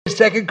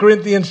2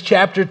 Corinthians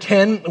chapter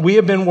 10. We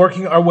have been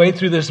working our way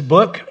through this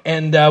book,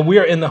 and we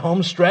are in the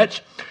home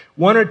stretch.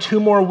 1 or 2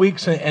 more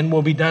weeks, and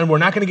we'll be done. We're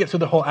not going to get through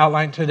the whole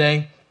outline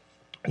today.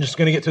 I'm just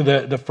going to get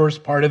through the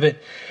first part of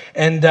it.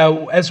 And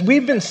as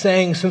we've been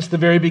saying since the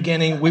very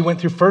beginning, we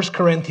went through 1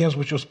 Corinthians,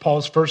 which was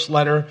Paul's first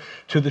letter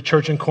to the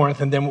church in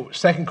Corinth, and then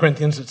 2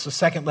 Corinthians, it's the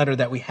second letter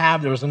that we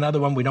have. There was another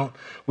one, we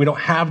don't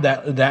have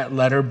that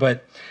letter,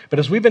 but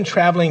as we've been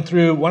traveling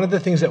through, one of the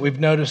things that we've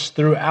noticed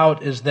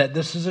throughout is that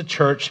this is a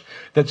church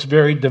that's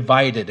very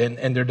divided,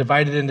 and they're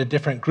divided into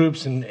different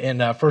groups. In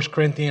 1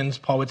 Corinthians,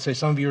 Paul would say,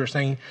 some of you are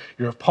saying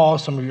you're of Paul,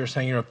 some of you are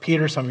saying you're of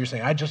Peter, some of you are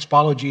saying, I just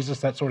follow Jesus,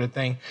 that sort of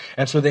thing.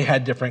 And so they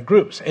had different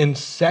groups. In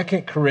 2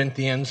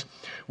 Corinthians,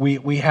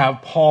 we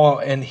have Paul,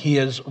 and he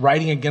is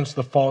writing against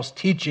the false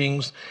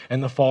teachings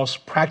and the false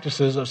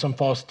practices of some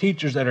false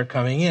teachers that are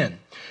coming in.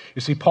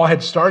 You see, Paul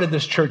had started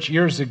this church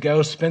years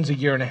ago, spends a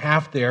year and a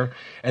half there,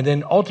 and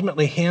then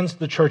ultimately hands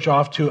the church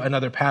off to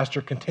another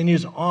pastor,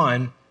 continues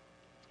on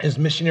his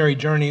missionary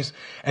journeys,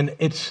 and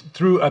it's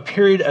through a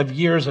period of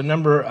years, a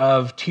number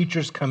of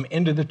teachers come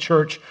into the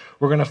church.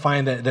 We're going to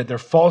find that they're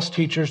false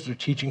teachers. They're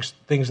teaching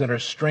things that are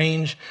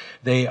strange.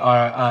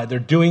 They're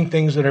doing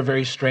things that are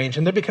very strange,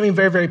 and they're becoming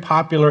very, very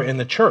popular in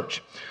the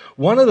church.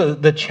 One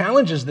of the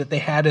challenges that they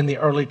had in the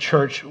early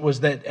church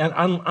was that,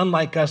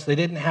 unlike us, they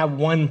didn't have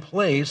one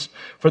place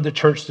for the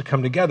church to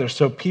come together.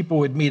 So people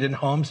would meet in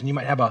homes, and you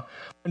might have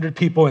 100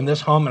 people in this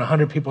home and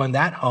 100 people in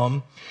that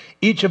home.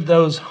 Each of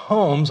those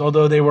homes,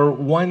 although they were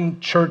one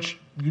church,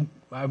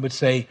 I would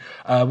say,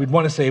 we'd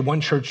want to say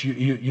one church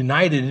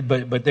united,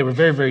 but they were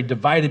very, very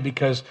divided,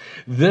 because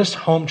this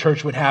home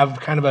church would have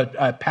kind of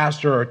a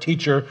pastor or a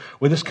teacher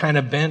with this kind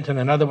of bent, and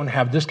another one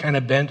have this kind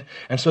of bent.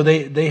 And so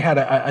they had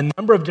a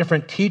number of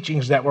different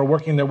teachings that were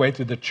working their way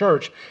through the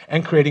church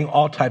and creating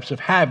all types of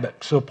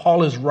havoc. So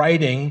Paul is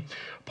writing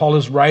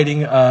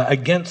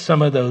against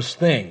some of those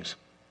things.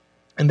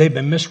 And they've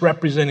been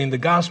misrepresenting the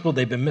gospel.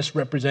 They've been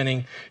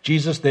misrepresenting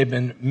Jesus. They've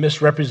been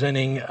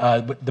misrepresenting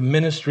what the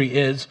ministry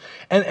is.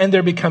 And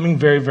they're becoming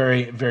very,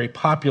 very, very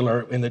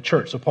popular in the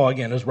church. So Paul,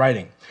 again, is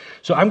writing.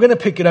 So I'm going to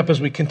pick it up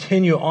as we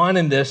continue on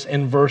in this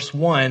in verse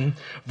 1.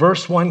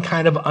 Verse 1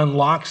 kind of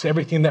unlocks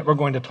everything that we're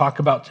going to talk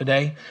about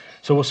today.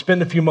 So we'll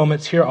spend a few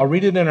moments here. I'll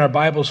read it in our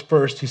Bibles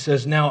first. He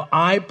says, now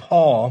I,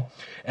 Paul,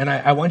 and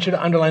I want you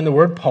to underline the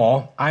word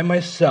Paul, I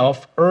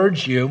myself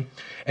urge you,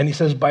 and he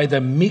says, by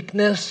the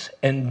meekness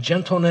and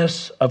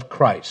gentleness of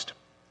Christ.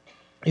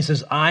 He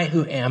says, I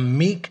who am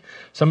meek.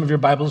 Some of your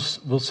Bibles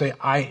will say,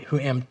 I who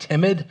am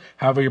timid.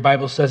 However your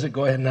Bible says it,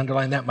 go ahead and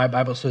underline that. My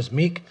Bible says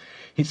meek.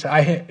 He says,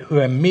 I who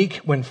am meek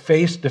when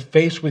face to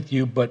face with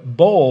you, but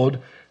bold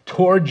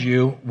toward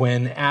you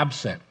when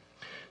absent.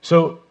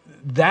 So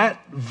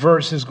that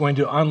verse is going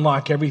to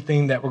unlock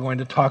everything that we're going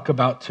to talk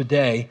about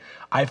today.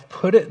 I've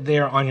put it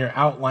there on your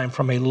outline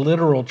from a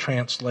literal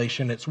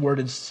translation. It's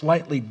worded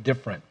slightly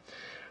different.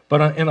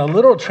 But in a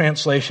literal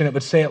translation, it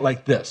would say it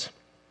like this.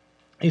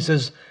 He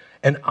says,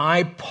 and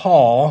I,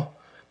 Paul,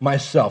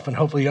 myself, and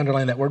hopefully you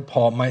underline that word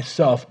Paul,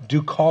 myself,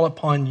 do call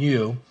upon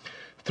you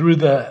through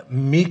the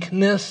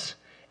meekness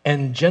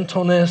and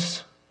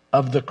gentleness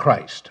of the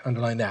Christ.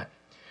 Underline that.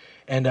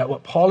 And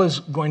what Paul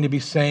is going to be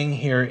saying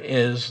here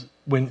is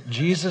when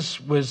Jesus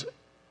was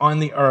on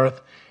the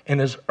earth in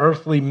his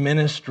earthly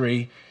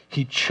ministry,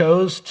 he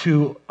chose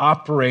to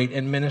operate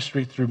in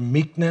ministry through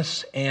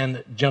meekness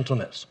and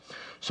gentleness.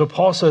 So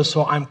Paul says,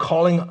 so I'm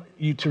calling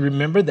you to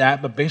remember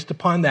that, but based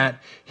upon that,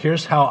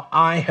 here's how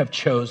I have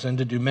chosen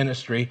to do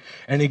ministry.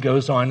 And he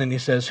goes on and he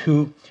says,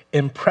 who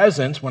in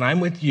presence, when I'm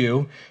with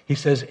you, he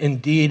says,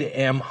 indeed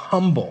am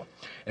humble.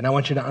 And I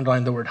want you to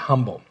underline the word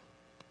humble.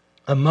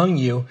 Among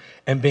you,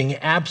 and being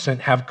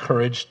absent, have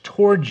courage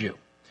toward you.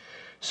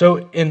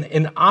 So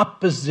in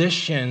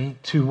opposition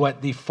to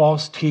what the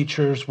false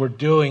teachers were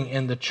doing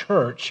in the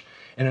church,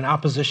 and in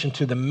opposition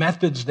to the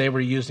methods they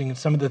were using and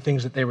some of the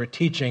things that they were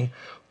teaching,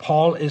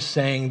 Paul is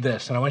saying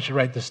this, and I want you to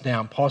write this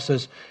down. Paul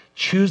says,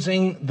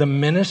 choosing the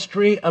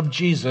ministry of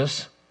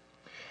Jesus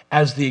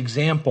as the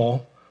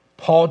example,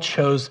 Paul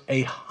chose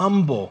a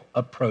humble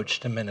approach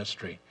to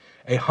ministry,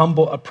 a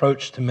humble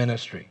approach to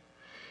ministry.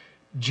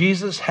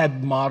 Jesus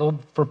had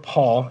modeled for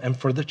Paul and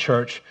for the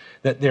church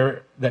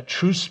that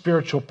true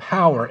spiritual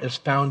power is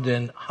found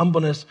in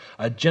humbleness,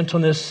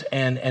 gentleness,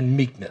 and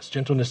meekness.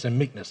 Gentleness and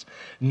meekness,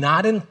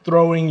 not in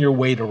throwing your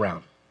weight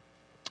around.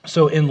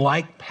 So in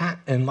like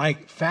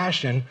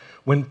fashion,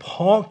 when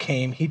Paul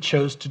came, he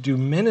chose to do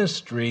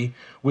ministry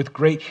with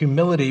great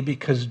humility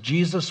because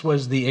Jesus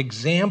was the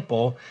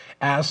example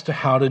as to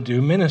how to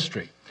do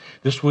ministry.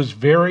 This was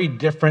very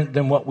different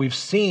than what we've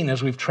seen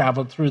as we've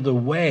traveled through the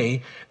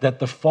way that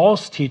the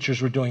false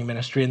teachers were doing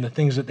ministry and the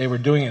things that they were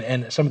doing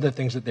and some of the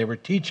things that they were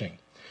teaching.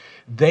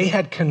 They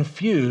had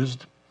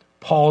confused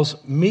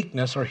Paul's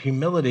meekness or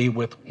humility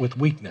with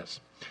weakness.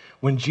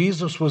 When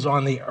Jesus was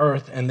on the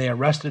earth and they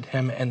arrested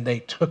him and they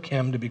took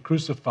him to be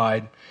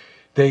crucified,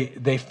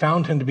 they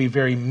found him to be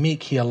very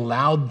meek. He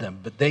allowed them,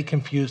 but they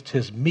confused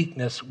his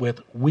meekness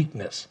with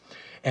weakness.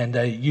 And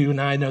you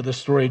and I know the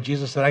story.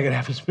 Jesus said, I could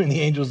have as many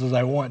angels as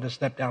I want to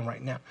step down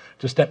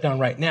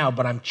right now,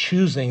 but I'm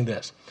choosing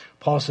this.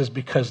 Paul says,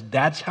 because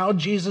that's how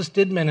Jesus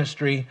did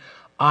ministry,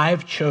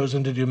 I've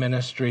chosen to do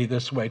ministry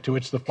this way, to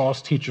which the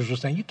false teachers were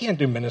saying, you can't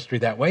do ministry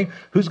that way.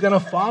 Who's going to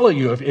follow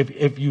you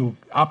if you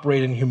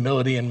operate in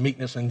humility and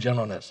meekness and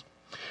gentleness?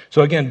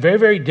 So again, very,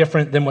 very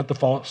different than what the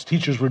false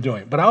teachers were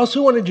doing. But I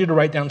also wanted you to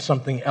write down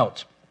something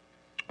else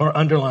or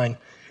underline.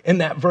 In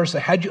that verse, I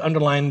had you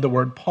underline the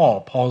word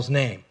Paul, Paul's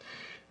name.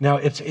 Now,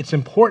 it's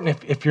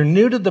important, if you're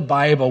new to the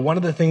Bible, one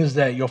of the things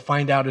that you'll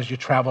find out as you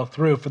travel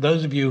through, for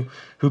those of you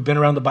who've been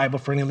around the Bible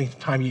for any length of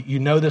time, you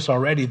know this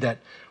already, that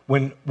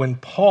when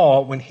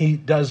Paul, when he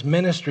does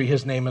ministry,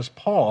 his name is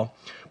Paul.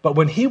 But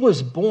when he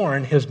was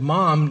born, his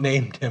mom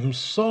named him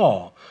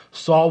Saul.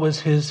 Saul was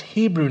his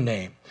Hebrew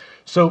name.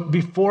 So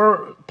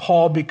before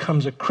Paul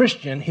becomes a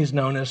Christian, he's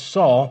known as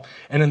Saul.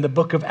 And in the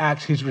book of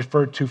Acts, he's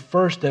referred to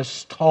first as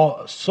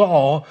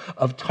Saul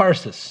of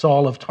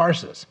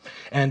Tarsus.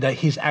 And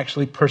he's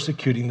actually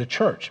persecuting the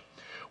church.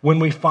 When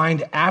we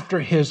find after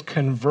his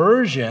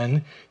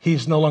conversion,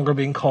 he's no longer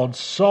being called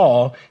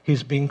Saul,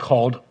 he's being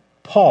called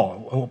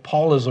Paul. Well,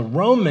 Paul is a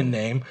Roman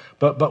name,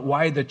 but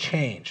why the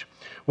change?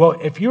 Well,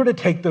 if you were to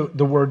take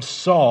the word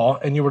Saul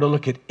and you were to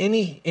look at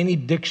any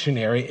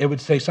dictionary, it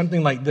would say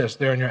something like this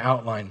there in your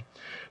outline.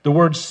 The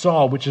word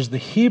Saul, which is the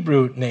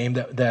Hebrew name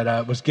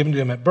that was given to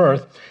him at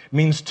birth,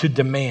 means to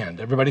demand.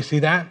 Everybody see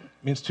that?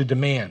 It means to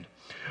demand.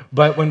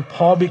 But when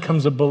Paul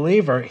becomes a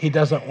believer, he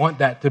doesn't want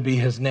that to be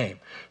his name.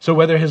 So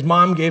whether his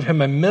mom gave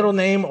him a middle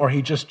name or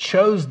he just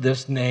chose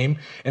this name,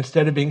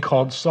 instead of being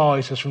called Saul,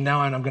 he says, from now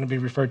on, I'm going to be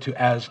referred to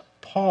as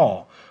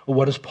Paul. Well,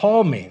 what does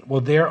Paul mean?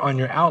 Well, there on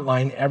your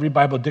outline, every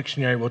Bible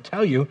dictionary will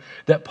tell you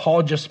that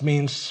Paul just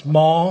means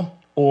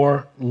small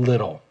or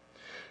little.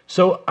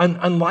 So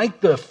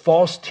unlike the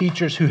false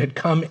teachers who had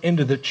come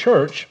into the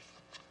church,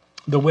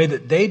 the way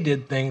that they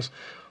did things,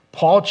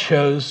 Paul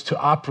chose to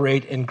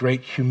operate in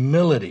great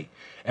humility.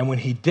 And when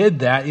he did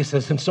that, he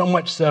says, and so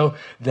much so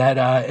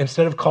that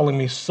instead of calling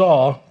me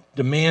Saul,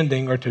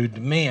 demanding or to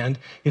demand,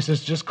 he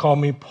says, just call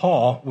me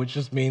Paul, which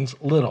just means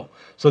little.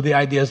 So the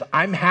idea is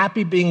I'm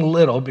happy being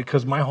little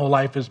because my whole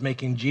life is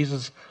making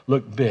Jesus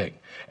look big.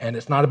 And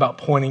it's not about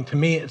pointing to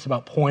me, it's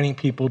about pointing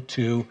people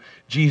to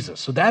Jesus.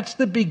 So that's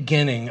the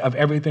beginning of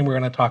everything we're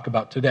going to talk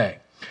about today.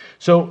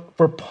 So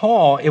for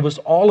Paul, it was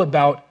all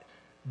about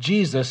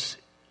Jesus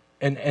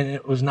and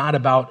it was not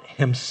about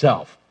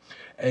himself.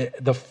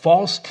 The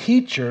false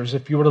teachers,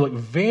 if you were to look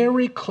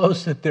very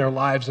close at their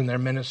lives and their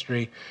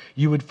ministry,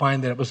 you would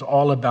find that it was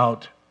all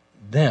about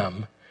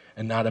them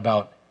and not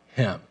about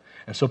him.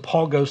 And so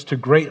Paul goes to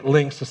great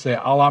lengths to say,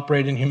 I'll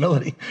operate in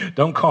humility.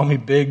 Don't call me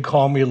big,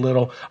 call me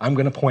little. I'm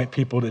going to point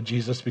people to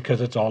Jesus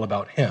because it's all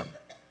about him.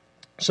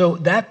 So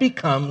that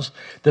becomes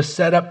the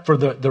setup for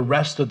the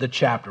rest of the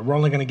chapter. We're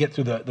only going to get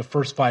through the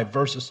first 5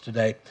 verses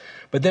today.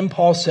 But then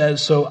Paul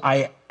says, so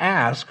I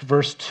ask,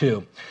 verse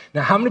 2.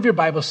 Now, how many of your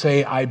Bibles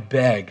say, I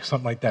beg,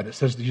 something like that? It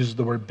says it uses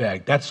the word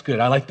beg. That's good.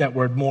 I like that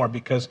word more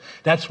because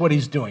that's what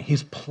he's doing.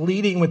 He's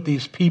pleading with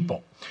these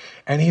people.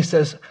 And he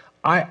says,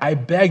 I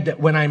beg that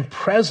when I'm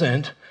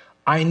present,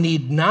 I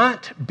need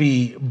not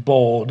be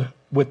bold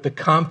with the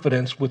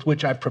confidence with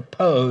which I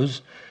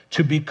propose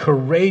to be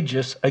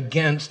courageous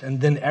against, and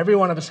then every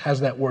one of us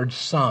has that word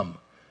some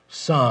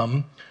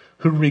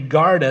who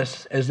regard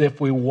us as if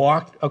we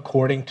walked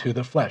according to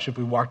the flesh,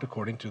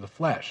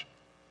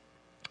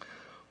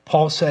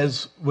 Paul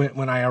says,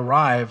 when I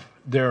arrive,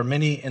 there are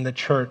many in the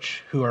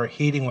church who are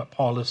heeding what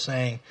Paul is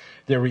saying.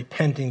 They're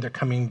repenting. They're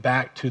coming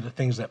back to the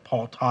things that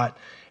Paul taught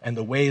and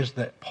the ways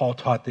that Paul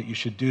taught that you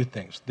should do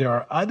things. There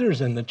are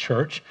others in the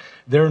church,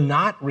 they're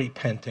not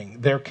repenting.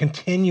 They're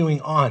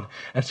continuing on.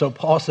 And so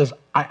Paul says,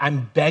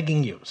 I'm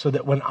begging you so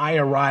that when I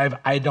arrive,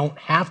 I don't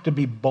have to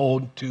be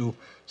bold to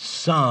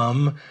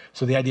some.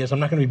 So the idea is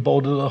I'm not going to be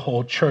bold to the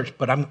whole church,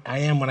 but I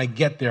am when I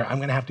get there. I'm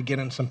going to have to get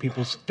in some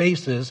people's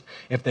faces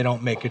if they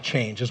don't make a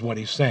change, is what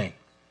he's saying.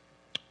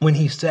 When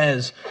he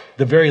says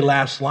the very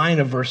last line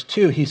of verse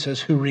 2, he says,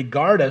 who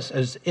regard us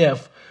as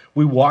if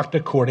we walked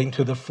according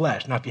to the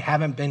flesh. Now, if you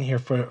haven't been here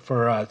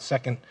for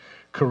 2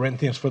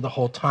 Corinthians for the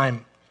whole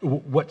time,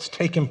 what's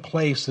taken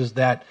place is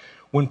that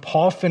when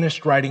Paul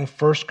finished writing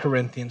 1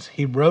 Corinthians,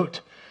 he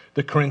wrote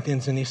the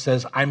Corinthians and he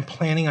says, I'm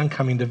planning on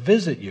coming to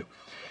visit you.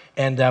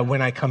 And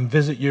when I come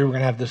visit you, we're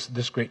going to have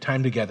this great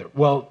time together.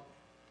 Well,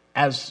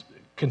 as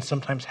can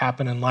sometimes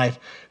happen in life,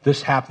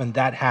 this happened,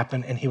 that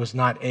happened, and he was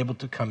not able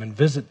to come and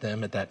visit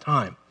them at that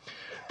time.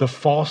 The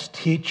false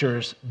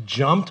teachers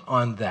jumped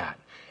on that.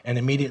 And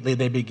immediately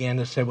they began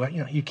to say, well,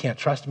 you can't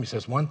trust him. He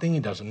says one thing, he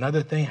does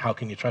another thing. How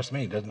can you trust him?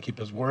 He doesn't keep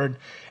his word.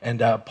 And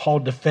Paul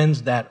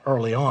defends that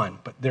early on.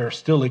 But they're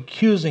still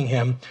accusing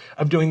him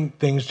of doing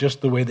things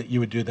just the way that you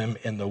would do them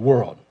in the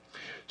world.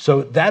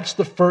 So that's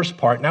the first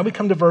part. Now we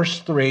come to verse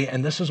 3,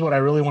 and this is what I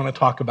really want to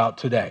talk about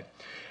today.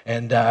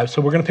 And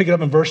so we're going to pick it up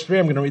in verse 3.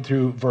 I'm going to read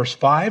through verse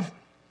 5.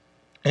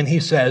 And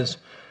he says,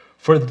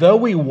 for though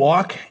we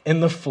walk in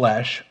the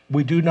flesh,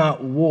 we do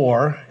not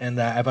war, and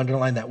I've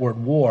underlined that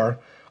word war,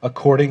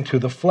 according to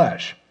the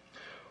flesh.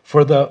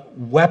 For the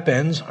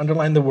weapons,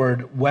 underline the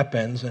word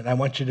weapons, and I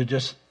want you to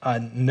just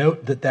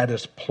note that that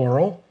is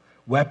plural.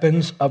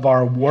 Weapons of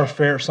our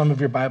warfare. Some of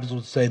your Bibles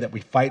would say that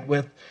we fight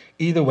with.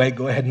 Either way,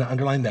 go ahead and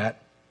underline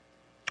that.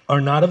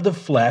 Are not of the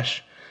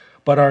flesh,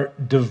 but are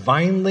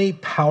divinely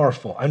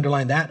powerful.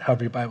 Underline that,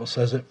 however your Bible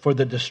says it. For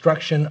the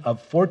destruction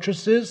of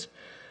fortresses.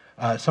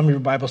 Some of your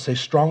Bibles say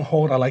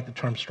stronghold. I like the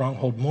term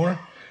stronghold more.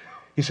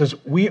 He says,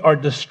 we are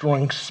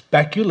destroying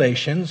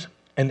speculations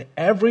and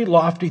every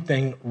lofty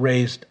thing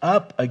raised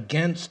up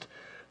against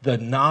the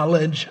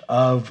knowledge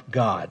of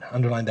God.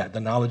 Underline that,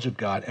 the knowledge of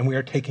God. And we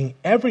are taking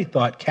every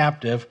thought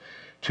captive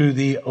to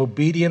the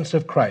obedience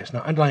of Christ.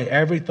 Now, underline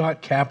every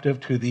thought captive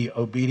to the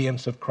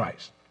obedience of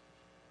Christ.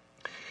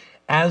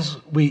 As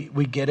we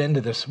get into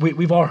this,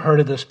 we've all heard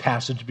of this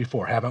passage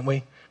before, haven't we?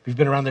 If you've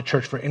been around the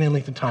church for any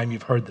length of time,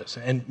 you've heard this.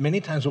 And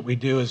many times what we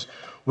do is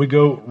we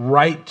go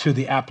right to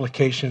the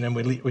application and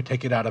we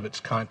take it out of its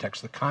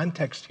context. The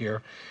context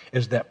here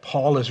is that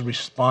Paul is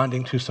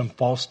responding to some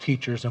false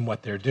teachers and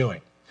what they're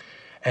doing.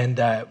 And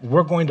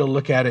we're going to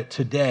look at it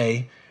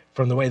today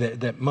from the way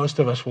that most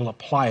of us will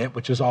apply it,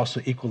 which is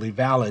also equally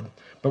valid.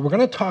 But we're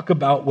going to talk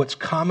about what's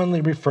commonly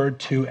referred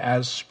to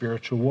as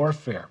spiritual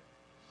warfare.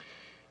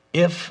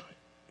 If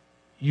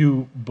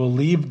you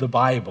believe the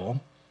Bible,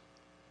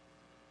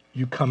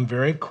 you come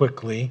very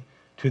quickly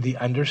to the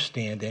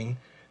understanding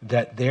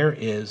that there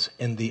is,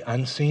 in the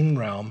unseen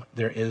realm,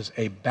 there is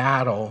a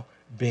battle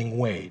being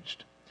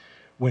waged.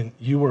 When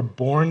you were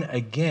born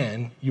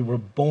again, you were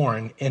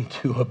born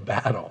into a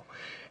battle.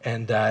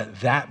 And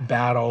that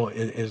battle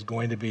is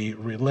going to be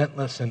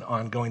relentless and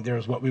ongoing. There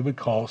is what we would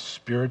call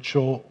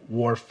spiritual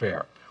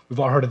warfare.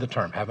 We've all heard of the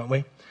term, haven't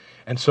we?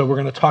 And so we're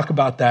going to talk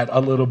about that a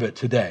little bit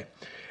today.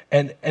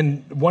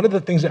 And one of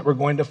the things that we're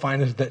going to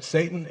find is that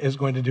Satan is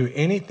going to do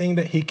anything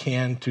that he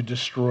can to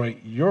destroy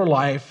your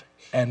life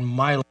and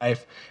my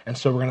life. And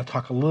so we're going to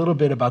talk a little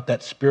bit about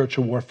that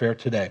spiritual warfare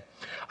today.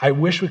 I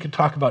wish we could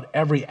talk about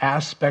every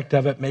aspect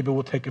of it. Maybe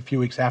we'll take a few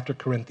weeks after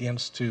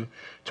Corinthians to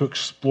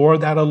explore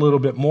that a little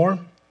bit more.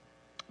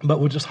 But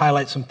we'll just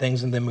highlight some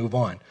things and then move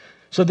on.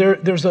 So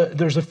there's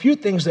a few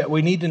things that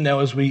we need to know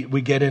as we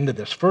get into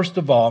this. First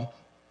of all,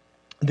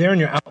 there in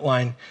your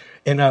outline,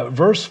 in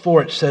verse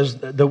 4, it says,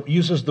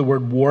 uses the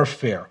word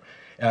warfare,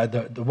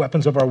 the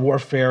weapons of our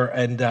warfare,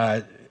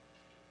 and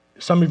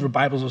some of your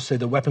Bibles will say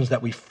the weapons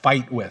that we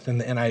fight with in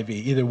the NIV,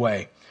 either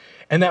way.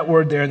 And that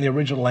word there in the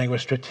original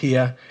language,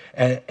 strategia,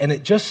 and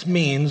it just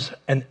means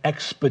an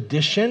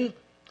expedition,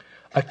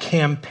 a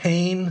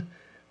campaign,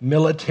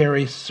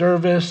 military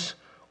service,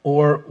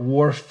 or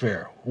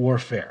warfare.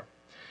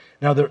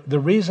 Now, the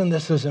reason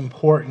this is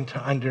important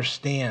to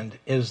understand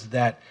is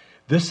that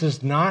this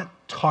is not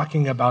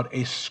talking about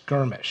a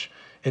skirmish.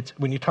 It's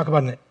when you talk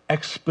about an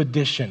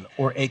expedition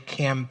or a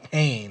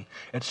campaign,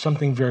 it's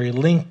something very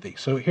lengthy.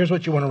 So here's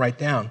what you want to write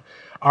down.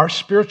 Our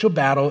spiritual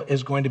battle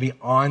is going to be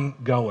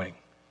ongoing.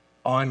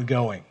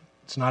 Ongoing.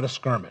 It's not a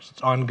skirmish.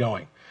 It's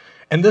ongoing.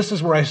 And this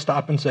is where I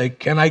stop and say,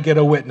 can I get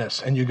a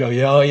witness? And you go,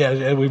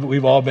 yeah,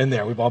 we've all been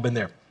there. We've all been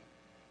there.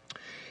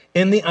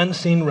 In the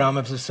unseen realm,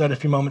 as I said a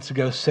few moments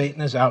ago,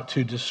 Satan is out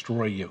to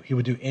destroy you. He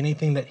would do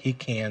anything that he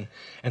can.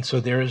 And so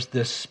there is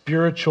this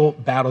spiritual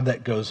battle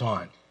that goes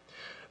on.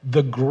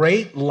 The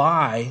great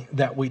lie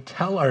that we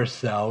tell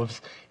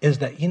ourselves is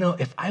that,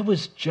 if I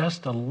was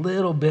just a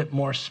little bit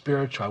more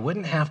spiritual, I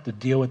wouldn't have to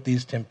deal with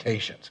these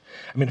temptations.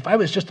 I mean, if I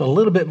was just a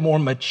little bit more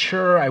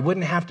mature, I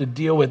wouldn't have to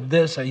deal with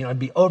this. I'd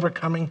be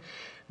overcoming.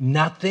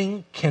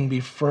 Nothing can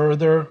be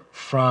further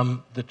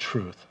from the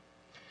truth.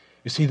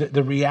 You see,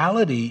 the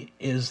reality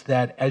is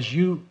that as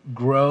you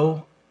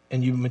grow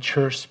and you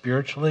mature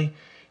spiritually,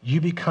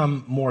 you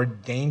become more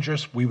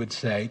dangerous, we would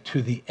say,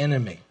 to the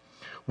enemy,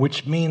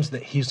 which means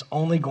that he's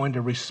only going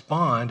to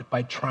respond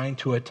by trying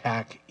to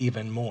attack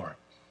even more.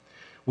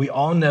 We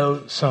all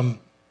know some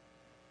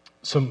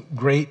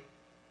great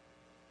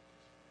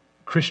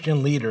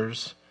Christian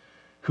leaders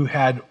who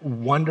had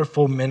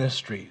wonderful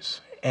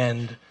ministries,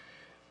 and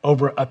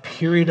over a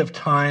period of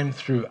time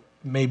through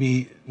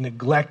maybe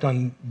neglect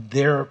on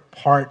their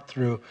part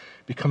through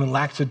becoming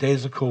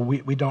lackadaisical,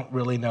 we don't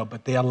really know,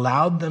 but they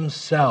allowed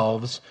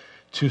themselves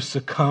to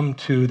succumb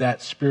to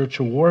that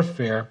spiritual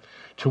warfare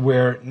to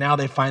where now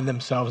they find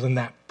themselves in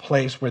that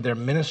place where their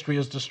ministry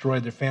is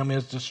destroyed, their family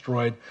is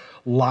destroyed,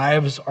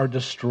 lives are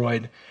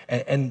destroyed,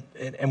 and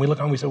we look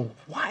on and we say,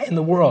 why in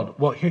the world?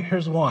 Well,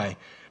 here's why.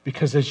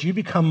 Because as you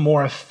become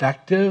more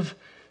effective,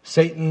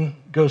 Satan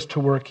goes to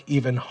work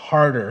even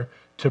harder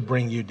to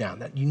bring you down.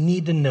 That you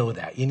need to know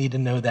that. You need to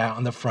know that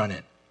on the front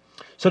end.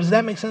 So does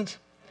that make sense?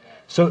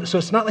 So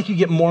it's not like you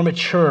get more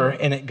mature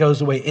and it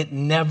goes away. It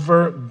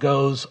never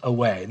goes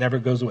away. It never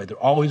goes away.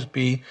 There'll always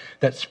be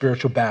that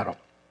spiritual battle.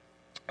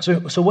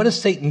 So what does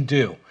Satan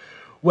do?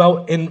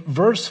 Well, in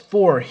verse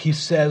 4, he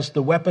says,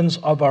 the weapons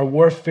of our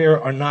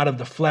warfare are not of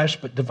the flesh,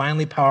 but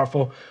divinely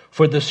powerful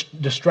for the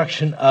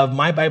destruction of,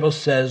 my Bible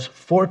says,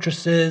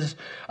 fortresses.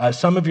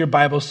 Some of your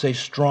Bibles say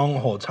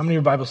strongholds. How many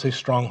of your Bibles say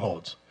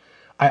strongholds?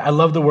 I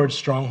love the word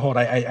stronghold.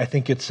 I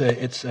think it's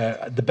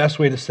the best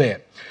way to say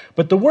it.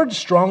 But the word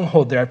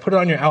stronghold there, I put it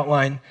on your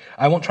outline.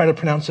 I won't try to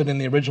pronounce it in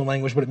the original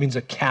language, but it means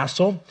a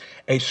castle,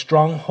 a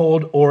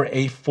stronghold, or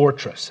a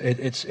fortress.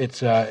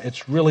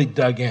 It's really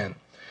dug in.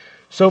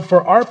 So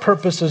for our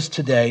purposes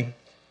today,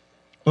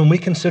 when we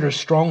consider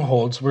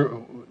strongholds,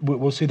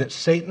 we'll see that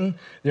Satan,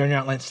 there in your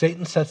outline,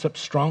 Satan sets up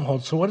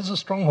strongholds. So what is a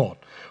stronghold?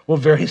 Well,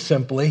 very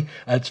simply,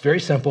 it's very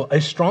simple. A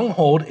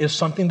stronghold is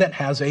something that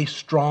has a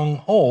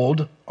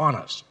stronghold on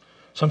us,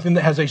 something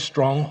that has a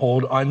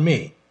stronghold on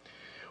me.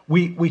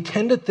 We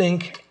tend to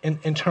think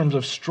in terms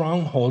of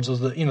strongholds as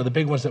the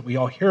big ones that we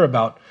all hear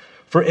about.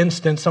 For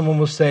instance, someone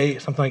will say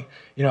something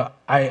like,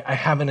 I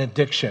have an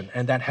addiction,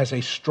 and that has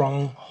a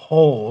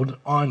stronghold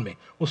on me.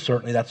 Well,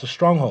 certainly that's a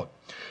stronghold.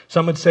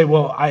 Some would say,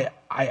 well, I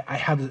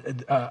have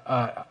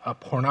a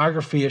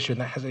pornography issue,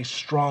 and that has a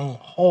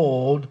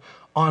stronghold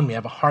on me. I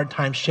have a hard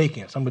time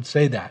shaking it. Some would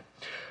say that.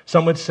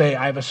 Some would say,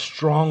 I have a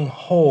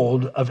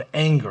stronghold of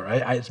anger.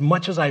 As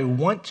much as I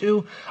want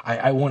to,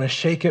 I want to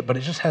shake it, but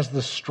it just has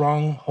this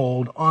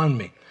stronghold on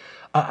me.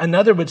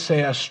 Another would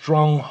say a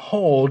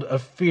stronghold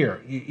of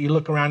fear. You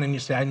look around and you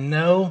say, I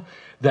know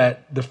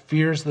that the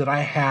fears that I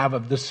have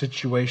of this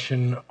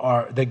situation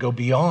they go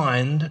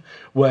beyond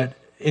what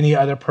any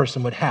other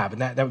person would have.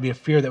 And that would be a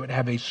fear that would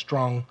have a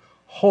strong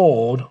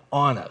hold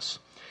on us.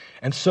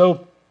 And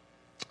so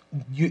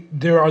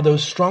there are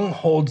those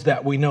strongholds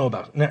that we know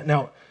about.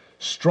 Now,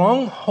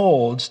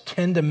 strongholds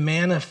tend to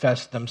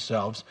manifest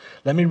themselves.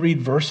 Let me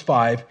read verse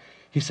 5.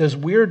 He says,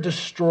 we're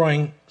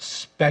destroying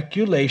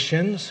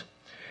speculations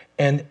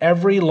and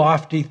every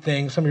lofty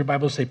thing. Some of your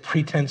Bibles say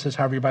pretenses,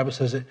 however your Bible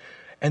says it.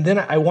 And then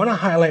I want to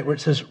highlight where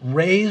it says,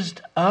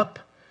 raised up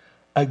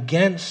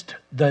against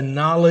the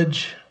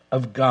knowledge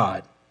of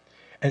God.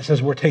 And it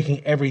says we're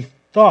taking every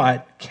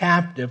thought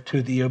captive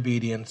to the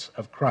obedience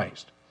of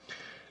Christ.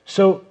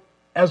 So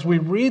as we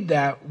read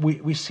that,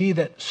 we see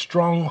that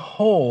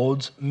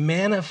strongholds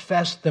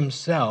manifest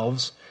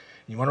themselves,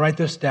 you want to write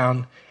this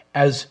down,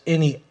 as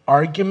any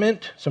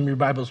argument, some of your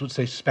Bibles would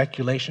say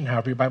speculation,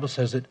 however your Bible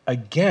says it,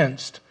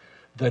 against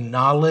the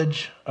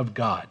knowledge of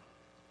God.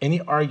 Any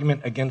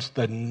argument against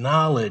the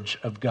knowledge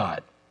of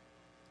God.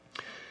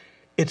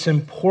 It's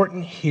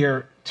important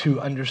here to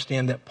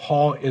understand that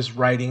Paul is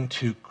writing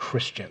to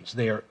Christians.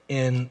 They are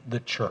in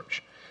the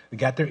church. They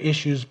got their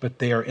issues, but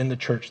they are in the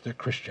church. They're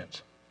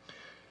Christians.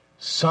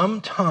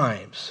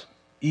 Sometimes,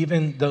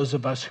 even those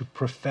of us who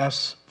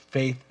profess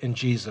faith in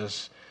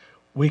Jesus,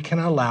 we can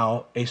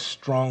allow a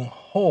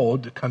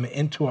stronghold to come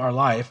into our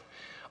life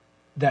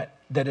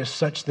that is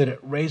such that it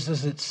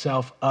raises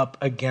itself up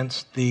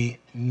against the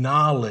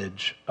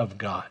knowledge of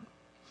God.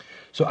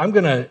 So I'm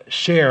going to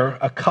share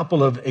a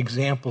couple of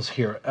examples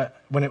here.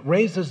 When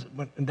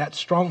that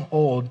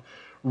stronghold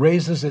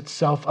raises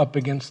itself up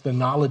against the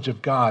knowledge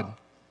of God,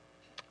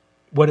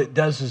 what it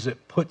does is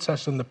it puts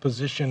us in the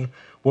position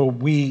where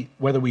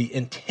whether we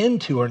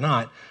intend to or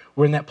not,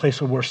 we're in that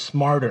place where we're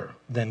smarter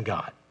than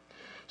God.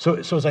 So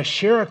as I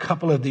share a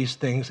couple of these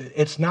things,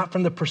 it's not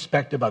from the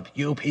perspective of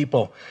you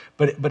people,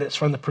 but it's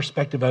from the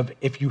perspective of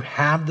if you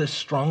have this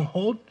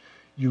stronghold,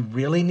 you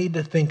really need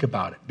to think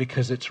about it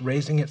because it's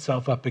raising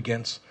itself up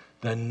against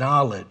the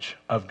knowledge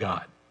of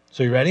God.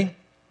 So you ready?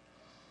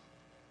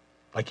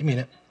 Like you mean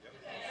it.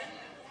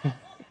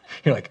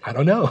 You're like, I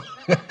don't know.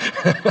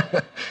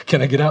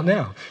 Can I get out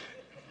now?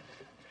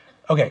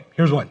 Okay,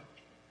 here's one.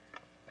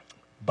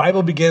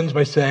 Bible begins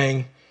by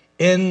saying,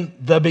 in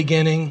the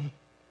beginning,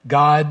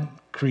 God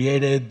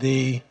created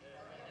the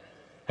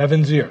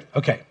heavens and the earth.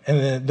 Okay, and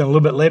then a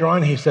little bit later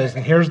on, he says,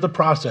 and here's the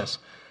process.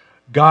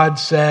 God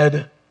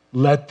said,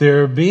 let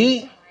there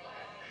be,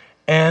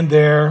 and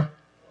there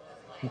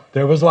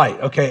was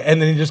light. Okay,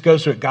 and then he just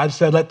goes through it. God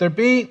said, let there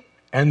be,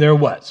 and there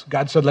was.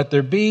 God said, let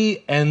there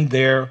be, and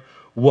there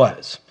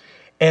was.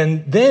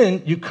 And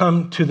then you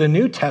come to the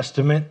New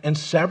Testament, and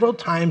several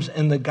times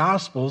in the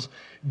Gospels,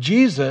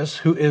 Jesus,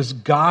 who is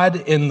God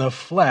in the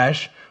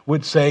flesh,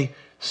 would say,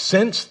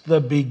 since the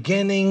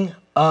beginning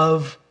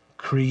of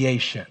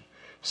creation.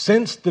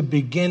 Since the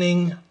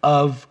beginning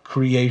of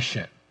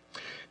creation.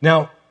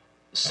 Now,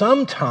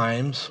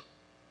 sometimes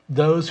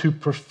those who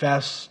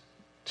profess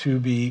to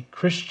be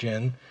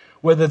Christian,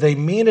 whether they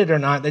mean it or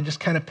not, they just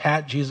kind of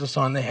pat Jesus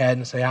on the head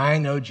and say, I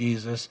know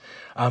Jesus,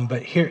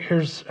 but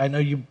here's, I know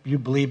you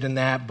believed in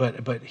that,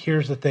 but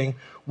here's the thing.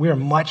 We're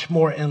much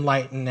more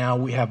enlightened now.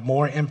 We have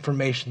more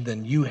information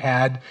than you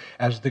had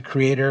as the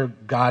creator,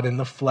 God in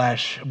the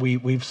flesh.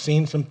 We've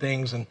seen some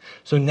things, and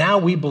so now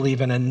we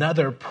believe in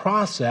another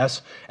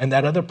process, and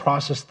that other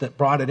process that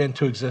brought it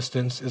into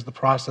existence is the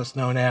process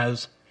known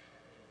as,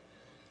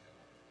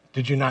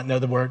 did you not know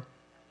the word?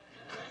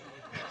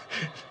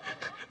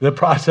 The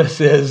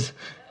process is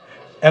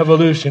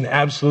evolution,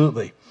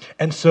 absolutely.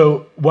 And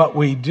so what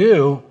we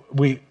do,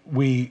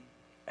 we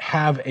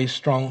have a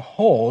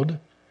stronghold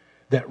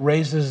that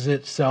raises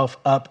itself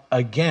up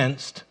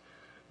against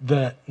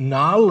the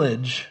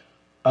knowledge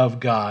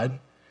of God,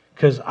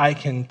 because I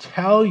can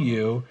tell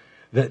you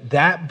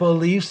that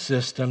belief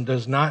system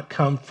does not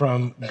come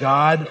from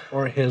God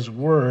or his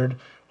word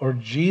or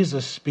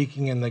Jesus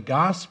speaking in the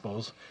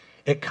Gospels,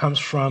 it comes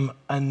from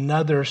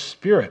another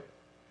spirit.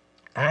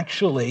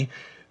 Actually,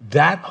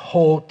 that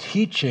whole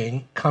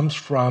teaching comes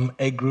from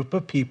a group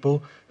of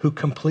people who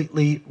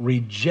completely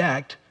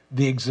reject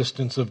the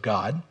existence of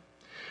God.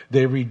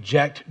 They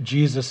reject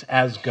Jesus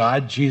as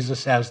God,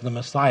 Jesus as the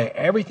Messiah,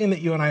 everything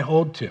that you and I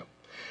hold to.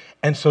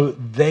 And so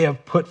they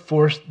have put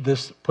forth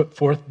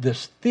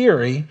this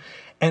theory.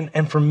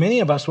 And for many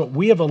of us, what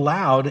we have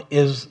allowed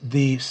is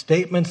the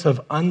statements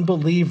of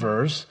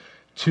unbelievers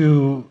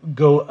to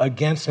go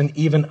against and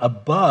even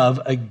above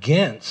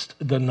against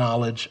the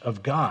knowledge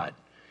of God.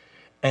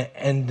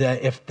 And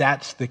if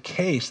that's the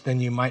case,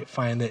 then you might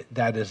find that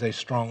that is a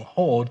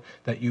stronghold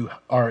that you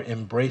are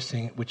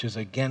embracing, which is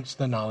against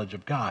the knowledge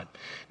of God.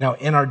 Now,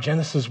 in our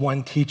Genesis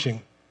 1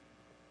 teaching,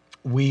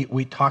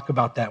 we talk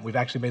about that. We've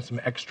actually made some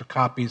extra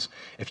copies.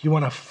 If you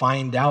want to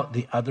find out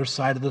the other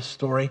side of the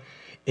story,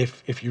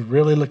 if you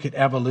really look at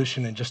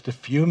evolution in just a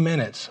few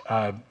minutes,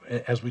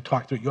 as we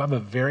talk through it, you have a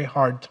very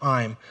hard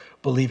time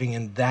believing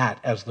in that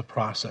as the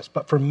process.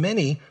 But for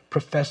many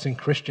professing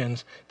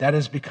Christians, that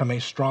has become a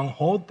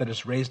stronghold that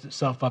has raised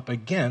itself up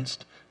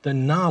against the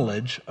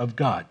knowledge of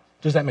God.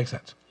 Does that make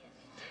sense?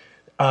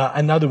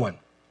 Another one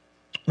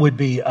would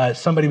be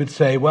somebody would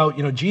say, well,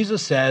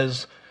 Jesus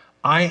says,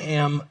 I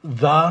am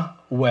the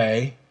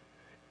way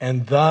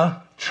and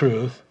the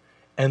truth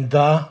and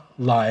the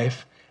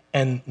life,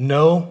 and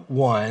no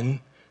one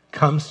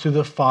comes to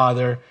the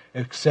Father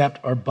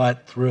except or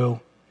but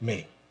through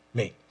me.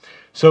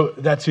 So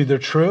that's either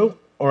true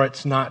or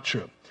it's not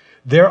true.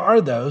 There are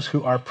those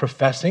who are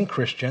professing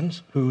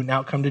Christians who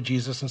now come to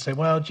Jesus and say,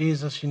 well,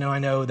 Jesus, I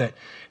know that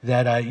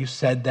you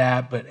said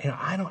that, but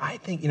I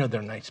think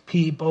they're nice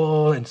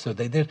people, and so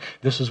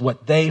this is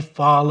what they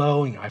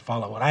follow. I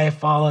follow what I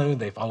follow,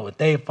 they follow what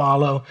they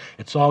follow.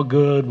 It's all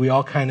good. We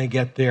all kind of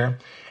get there.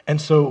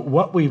 And so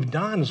what we've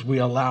done is we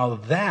allow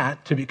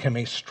that to become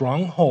a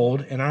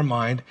stronghold in our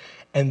mind,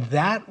 and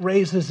that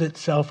raises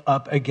itself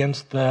up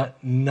against the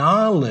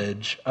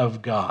knowledge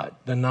of God,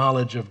 the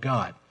knowledge of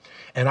God.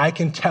 And I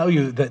can tell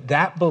you that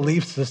that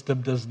belief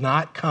system does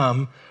not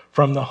come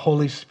from the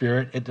Holy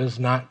Spirit. It does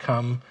not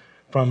come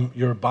from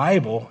your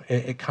Bible.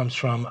 It comes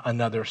from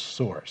another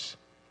source.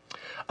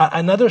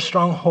 Another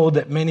stronghold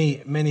that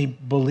many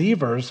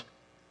believers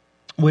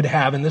would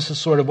have, and this is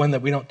sort of one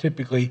that we don't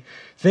typically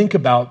think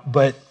about,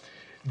 but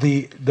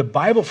the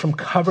Bible from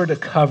cover to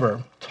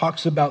cover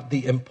talks about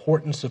the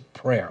importance of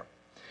prayer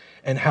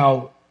and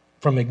how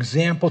from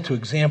example to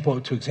example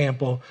to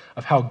example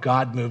of how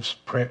God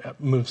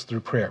moves through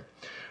prayer.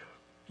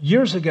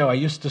 Years ago, I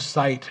used to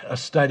cite a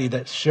study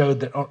that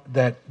showed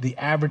that the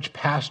average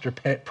pastor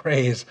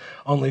prays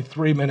only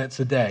 3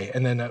 minutes a day.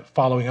 And then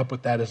following up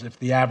with that is, if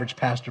the average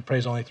pastor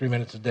prays only 3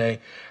 minutes a day,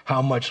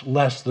 how much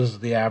less does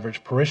the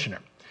average parishioner?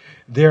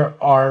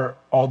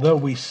 Although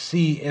we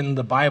see in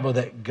the Bible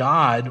that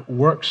God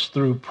works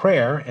through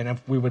prayer, and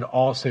if we would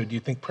all say, do you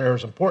think prayer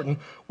is important?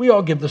 We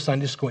all give the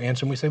Sunday school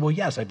answer, and we say, well,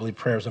 yes, I believe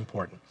prayer is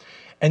important.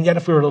 And yet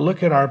if we were to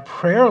look at our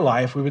prayer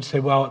life, we would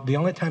say, well, the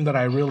only time that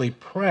I really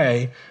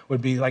pray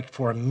would be like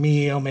for a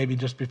meal, maybe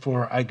just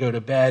before I go to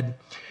bed.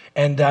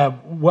 And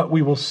what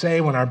we will say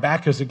when our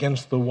back is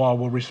against the wall,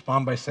 we'll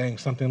respond by saying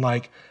something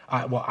like,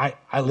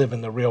 I live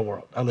in the real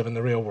world. I live in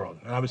the real world.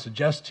 And I would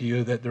suggest to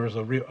you that there is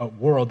a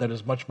world that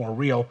is much more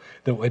real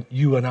than what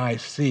you and I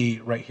see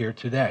right here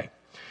today.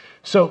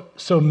 So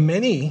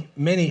many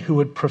who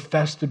would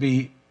profess to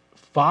be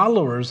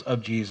followers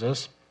of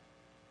Jesus,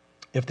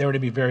 if they were to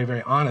be very,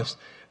 very honest,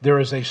 there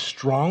is a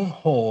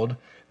stronghold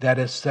that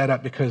is set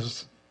up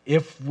because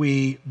if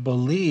we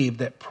believe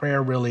that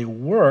prayer really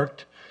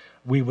worked,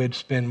 we would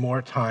spend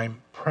more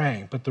time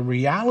praying. But the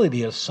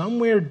reality is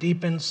somewhere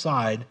deep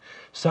inside,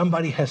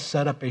 somebody has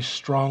set up a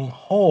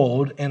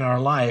stronghold in our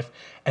life,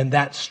 and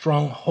that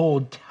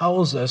stronghold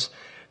tells us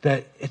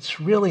that it's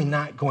really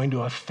not going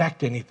to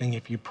affect anything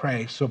if you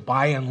pray. So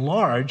by and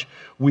large,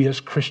 we as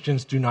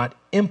Christians do not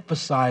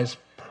emphasize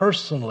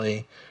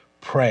personally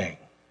praying.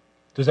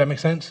 Does that make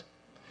sense?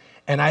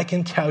 And I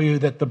can tell you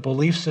that the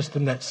belief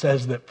system that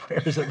says that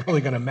prayer isn't really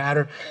going to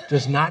matter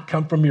does not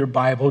come from your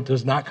Bible,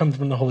 does not come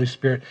from the Holy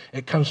Spirit.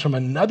 It comes from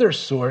another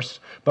source,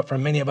 but for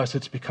many of us,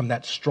 it's become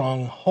that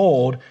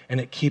stronghold, and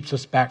it keeps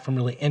us back from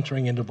really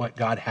entering into what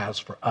God has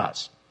for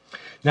us.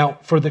 Now,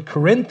 for the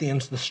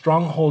Corinthians, the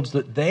strongholds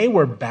that they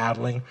were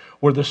battling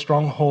were the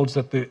strongholds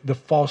that the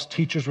false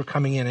teachers were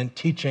coming in and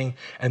teaching,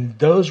 and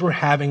those were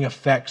having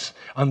effects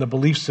on the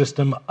belief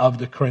system of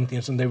the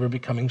Corinthians, and they were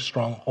becoming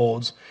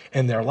strongholds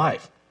in their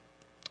life.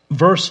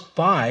 Verse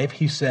 5,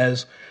 he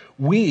says,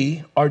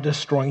 we are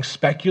destroying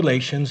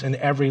speculations and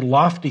every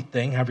lofty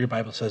thing, however your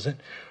Bible says it,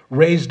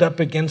 raised up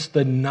against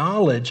the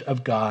knowledge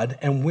of God,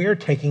 and we're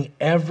taking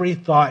every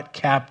thought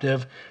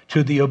captive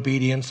to the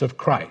obedience of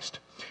Christ.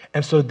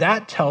 And so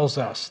that tells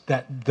us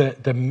that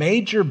the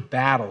major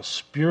battle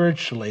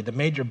spiritually, the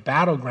major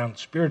battleground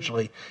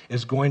spiritually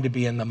is going to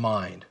be in the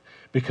mind,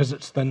 because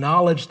it's the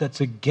knowledge that's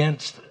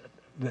against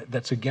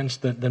that's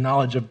against the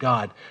knowledge of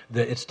God.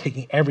 It's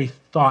taking every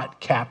thought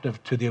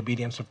captive to the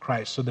obedience of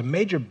Christ. So the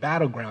major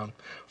battleground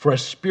for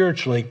us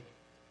spiritually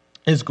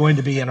is going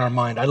to be in our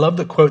mind. I love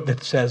the quote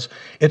that says,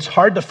 "It's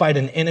hard to fight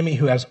an enemy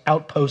who has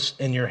outposts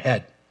in your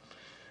head,"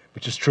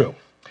 which is true.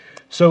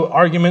 So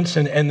arguments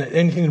and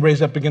anything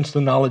raised up against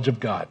the knowledge of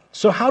God.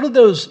 So how do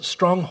those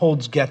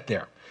strongholds get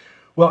there?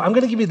 Well, I'm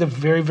going to give you the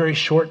very, very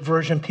short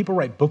version. People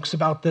write books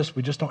about this.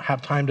 We just don't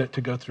have time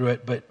to go through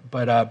it.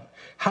 But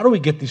how do we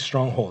get these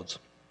strongholds?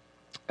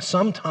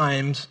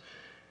 Sometimes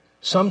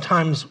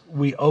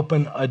we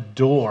open a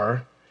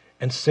door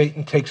and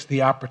Satan takes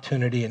the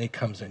opportunity and he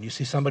comes in. You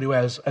see somebody who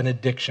has an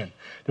addiction.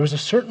 There was a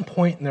certain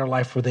point in their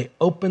life where they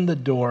opened the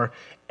door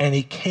and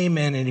he came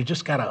in and he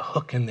just got a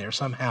hook in there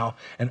somehow.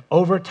 And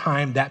over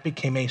time, that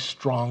became a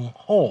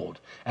stronghold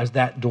as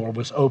that door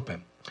was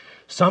open.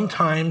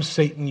 Sometimes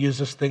Satan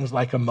uses things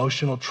like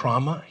emotional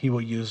trauma. He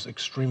will use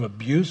extreme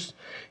abuse.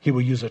 He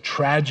will use a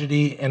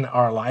tragedy in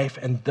our life.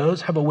 And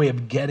those have a way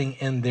of getting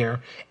in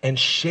there and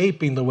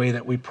shaping the way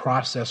that we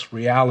process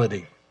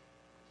reality.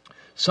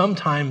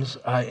 Sometimes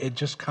it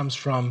just comes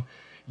from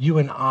you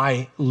and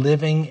I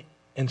living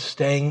and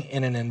staying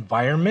in an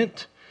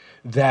environment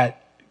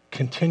that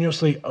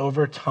continuously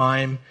over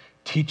time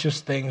teaches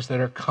things that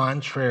are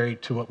contrary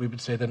to what we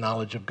would say the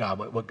knowledge of God,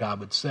 what God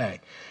would say.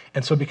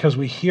 And so because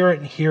we hear it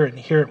and hear it and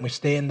hear it, and we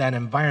stay in that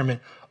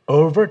environment,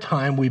 over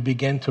time we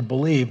begin to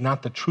believe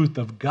not the truth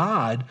of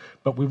God,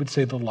 but we would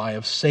say the lie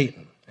of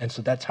Satan. And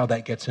so that's how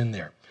that gets in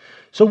there.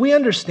 So we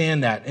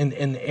understand that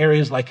in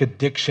areas like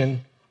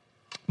addiction,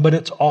 but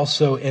it's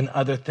also in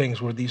other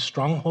things where these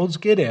strongholds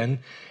get in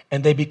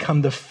and they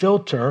become the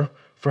filter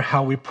for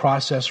how we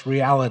process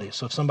reality.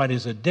 So if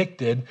somebody's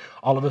addicted,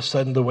 all of a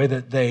sudden the way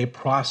that they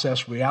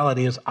process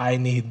reality is, I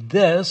need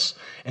this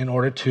in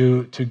order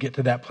to get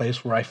to that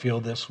place where I feel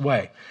this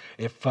way.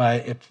 If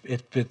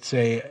it's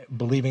a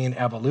believing in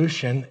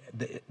evolution,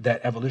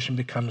 that evolution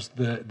becomes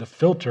the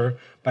filter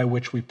by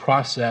which we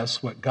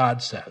process what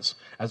God says,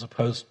 as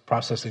opposed to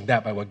processing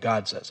that by what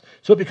God says.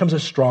 So it becomes a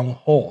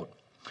stronghold.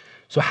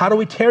 So how do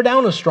we tear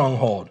down a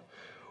stronghold?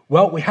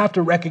 Well, we have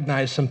to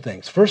recognize some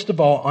things. First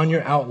of all, on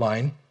your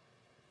outline,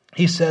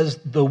 he says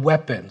the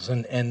weapons,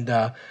 and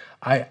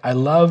I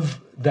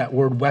love that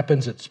word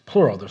weapons. It's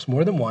plural. There's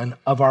more than one.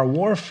 Of our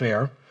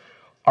warfare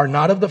are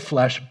not of the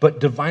flesh,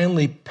 but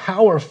divinely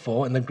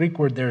powerful, and the Greek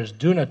word there is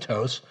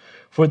dunatos,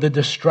 for the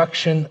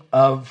destruction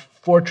of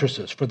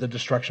fortresses,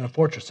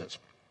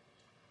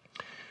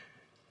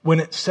 When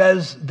it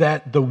says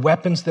that the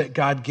weapons that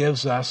God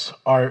gives us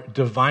are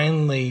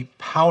divinely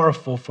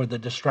powerful for the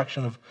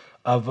destruction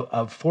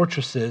of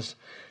fortresses,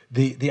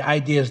 the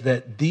idea is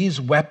that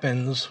these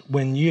weapons,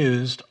 when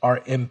used,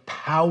 are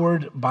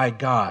empowered by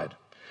God.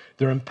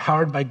 They're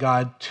empowered by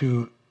God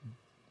to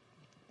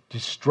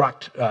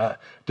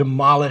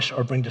demolish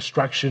or bring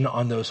destruction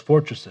on those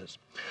fortresses.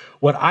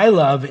 What I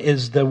love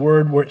is the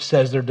word where it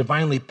says they're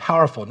divinely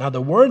powerful. Now,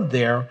 the word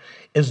there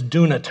is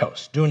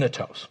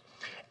dunatos.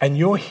 And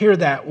you'll hear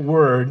that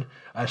word.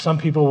 Some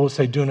people will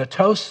say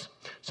dunatos.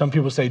 Some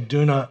people say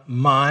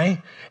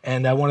dunamai.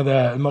 And one of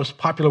the most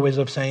popular ways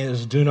of saying it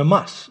is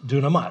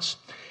dunamus.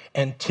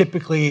 And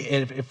typically,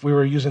 if we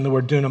were using the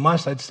word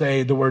dunamus, I'd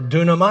say the word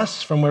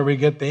dunamus, from where we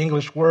get the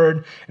English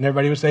word, and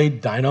everybody would say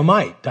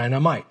dynamite.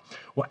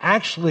 Well,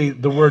 actually,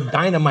 the word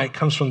dynamite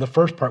comes from the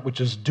first part,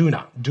 which is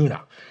duna.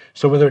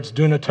 So whether it's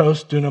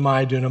dunatos,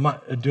 dunamai,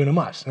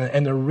 dunamus.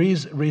 And the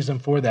reason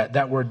for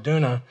that word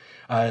duna,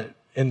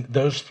 in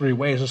those three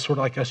ways, is sort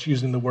of like us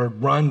using the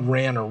word run,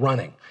 ran, or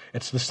running.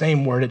 It's the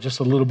same word, it's just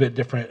a little bit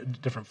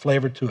different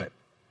flavor to it.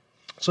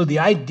 So the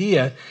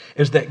idea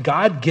is that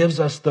God gives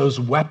us those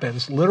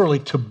weapons literally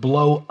to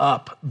blow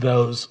up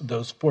those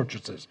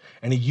fortresses,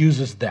 and he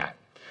uses that.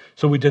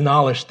 So we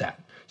demolish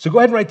that. So go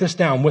ahead and write this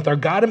down. With our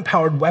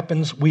God-empowered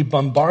weapons, we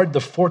bombard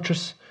the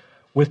fortress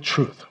with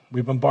truth.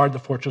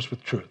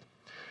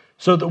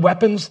 So the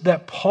weapons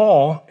that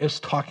Paul is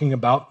talking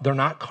about, they're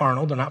not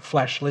carnal, they're not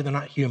fleshly, they're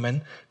not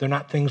human, they're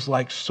not things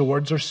like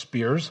swords or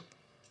spears.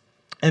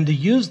 And to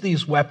use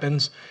these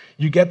weapons,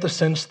 you get the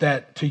sense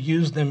that to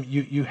use them,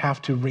 you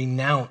have to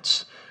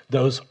renounce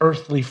those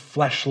earthly,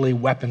 fleshly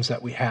weapons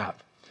that we have.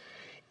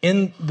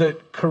 In the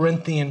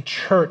Corinthian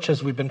church,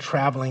 as we've been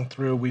traveling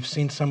through, we've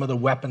seen some of the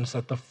weapons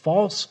that the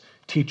false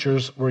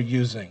teachers were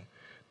using.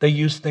 They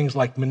used things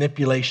like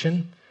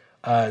manipulation,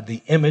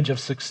 the image of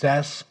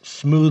success,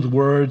 smooth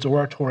words,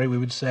 oratory, we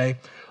would say,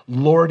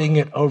 lording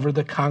it over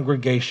the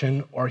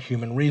congregation, or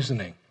human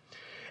reasoning.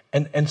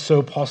 And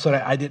so Paul said,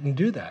 I didn't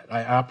do that.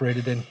 I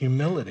operated in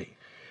humility.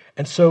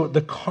 And so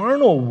the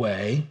carnal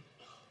way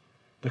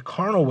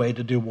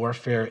to do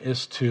warfare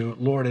is to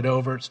lord it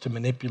over, it's to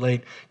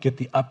manipulate, get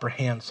the upper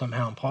hand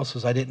somehow. And Paul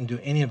says, I didn't do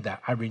any of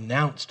that. I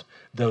renounced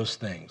those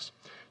things.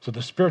 So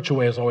the spiritual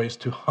way is always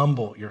to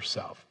humble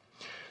yourself.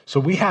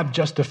 So we have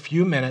just a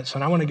few minutes,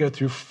 and I want to go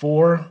through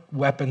 4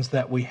 weapons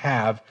that we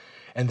have.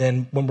 And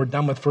then when we're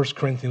done with 1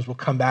 Corinthians, we'll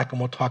come back and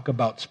we'll talk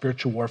about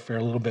spiritual warfare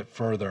a little bit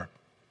further.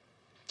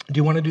 Do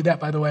you want to do that,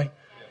 by the way?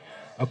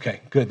 Yes.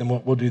 Okay, good. Then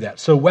we'll do that.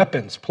 So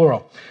weapons,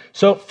 plural.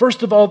 So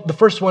first of all, the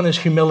first one is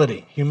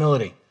humility.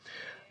 Humility.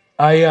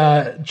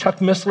 Chuck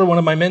Missler, one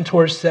of my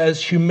mentors,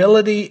 says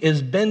humility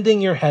is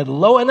bending your head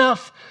low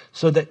enough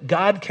so that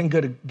God can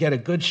get a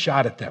good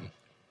shot at them.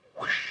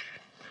 Whoosh.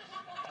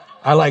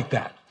 I like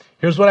that.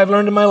 Here's what I've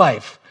learned in my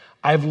life.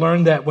 I've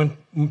learned that when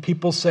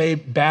people say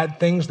bad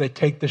things, they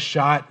take the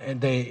shot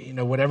and they,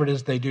 whatever it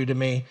is they do to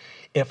me.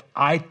 If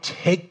I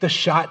take the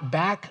shot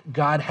back,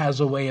 God has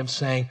a way of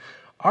saying,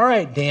 all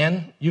right,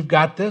 Dan, you've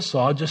got this, so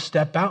I'll just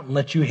step out and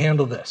let you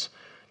handle this.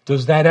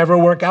 Does that ever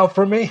work out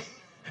for me?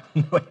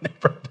 No, it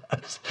never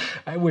does.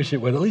 I wish it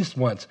would at least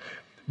once.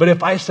 But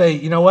if I say,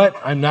 you know what,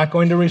 I'm not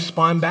going to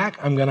respond back,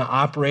 I'm going to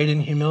operate in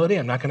humility,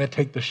 I'm not going to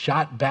take the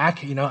shot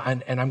back, and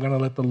I'm going to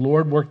let the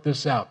Lord work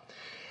this out.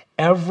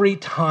 Every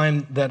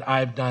time that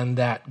I've done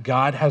that,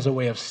 God has a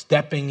way of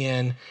stepping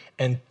in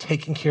and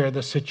taking care of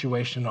the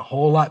situation a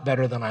whole lot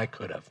better than I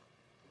could have.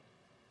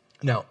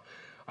 Now,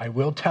 I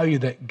will tell you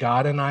that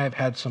God and I have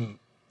had some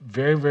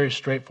very, very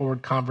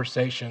straightforward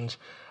conversations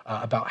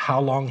about how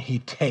long he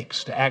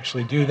takes to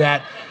actually do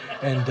that.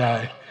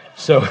 And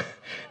so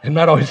I'm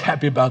not always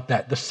happy about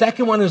that. The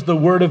second one is the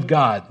Word of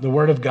God, the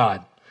Word of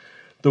God.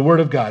 The Word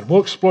of God.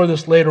 We'll explore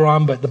this later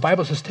on, but the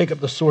Bible says take up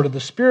the sword of the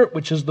Spirit,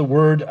 which is the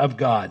Word of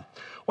God.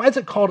 Why is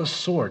it called a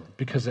sword?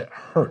 Because it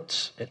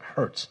hurts. It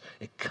hurts.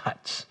 It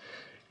cuts.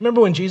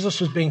 Remember when Jesus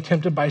was being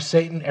tempted by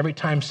Satan? Every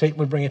time Satan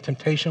would bring a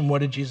temptation, what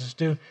did Jesus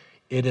do?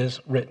 It is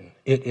written.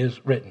 It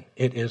is written.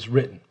 It is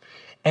written.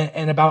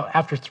 And about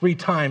after 3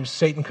 times,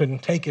 Satan couldn't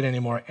take it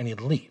anymore, and he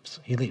leaves.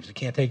 He leaves. He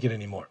can't take it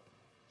anymore.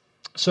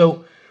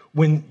 So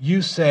when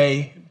you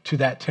say to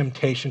that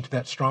temptation, to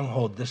that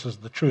stronghold, this is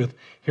the truth,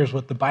 here's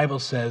what the Bible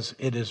says,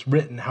 it is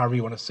written, however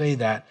you want to say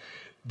that,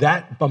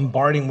 that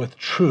bombarding with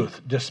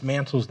truth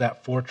dismantles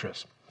that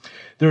fortress.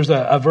 There's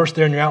a verse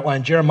there in your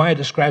outline. Jeremiah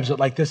describes it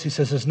like this. He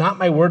says, is not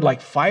my word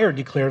like fire,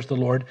 declares the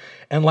Lord,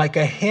 and like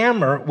a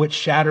hammer which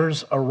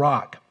shatters a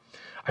rock?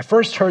 I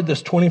first heard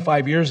this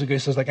 25 years ago. He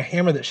says, like a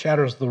hammer that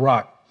shatters the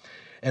rock.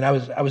 And I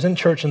was in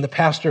church, and the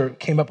pastor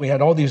came up. We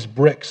had all these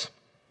bricks,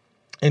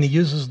 and he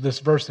uses this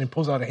verse, and he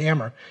pulls out a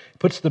hammer,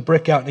 puts the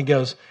brick out, and he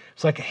goes,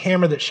 it's like a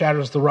hammer that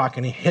shatters the rock,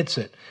 and he hits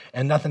it,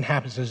 and nothing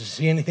happens. He says, you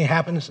see anything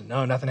happen? He says,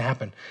 no, nothing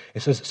happened. He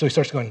says, so he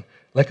starts going,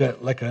 like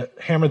a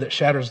hammer that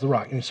shatters the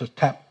rock. And he says,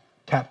 tap,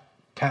 tap,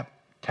 tap,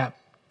 tap,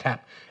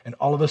 tap. And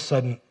all of a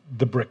sudden,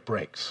 the brick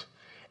breaks.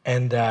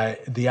 And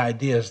the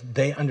idea is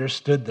they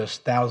understood this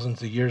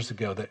thousands of years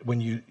ago, that when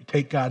you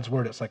take God's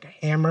word, it's like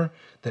a hammer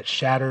that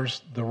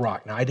shatters the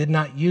rock. Now, I did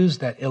not use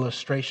that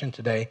illustration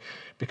today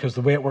because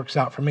the way it works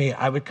out for me,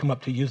 I would come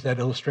up to use that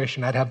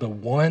illustration. I'd have the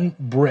one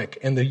brick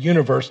in the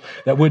universe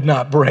that would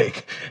not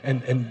break,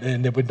 and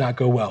it would not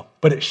go well.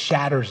 But it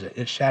shatters it.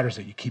 It shatters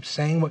it. You keep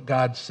saying what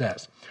God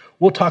says.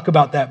 We'll talk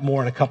about that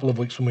more in a couple of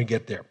weeks when we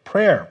get there.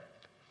 Prayer.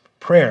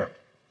 Prayer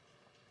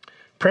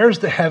is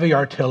the heavy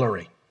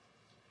artillery.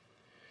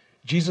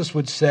 Jesus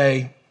would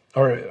say,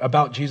 or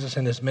about Jesus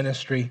and his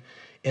ministry,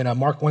 in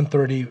Mark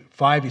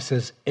 1:35, he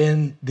says,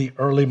 in the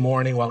early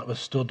morning while it was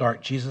still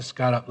dark, Jesus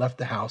got up, left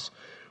the house,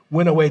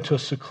 went away to a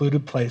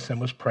secluded place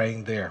and was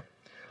praying there.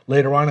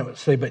 Later on it would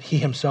say, but he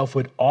himself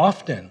would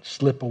often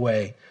slip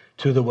away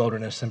to the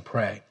wilderness and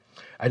pray.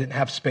 I didn't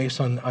have space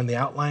on the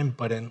outline,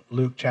 but in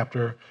Luke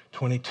chapter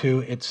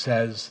 22, it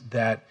says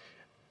that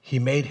he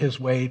made his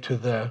way to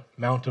the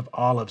Mount of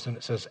Olives, and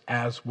it says,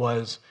 as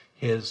was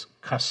his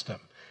custom.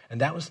 And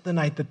that was the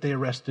night that they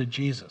arrested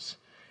Jesus.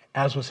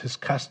 As was his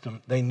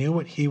custom, they knew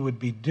what he would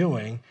be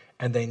doing,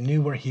 and they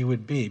knew where he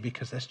would be,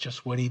 because that's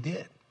just what he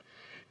did.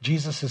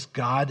 Jesus is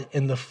God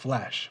in the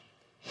flesh.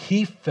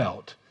 He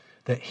felt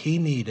that he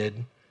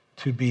needed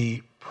to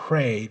be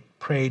prayed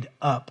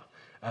up,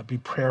 be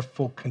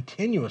prayerful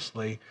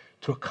continuously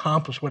to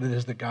accomplish what it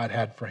is that God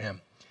had for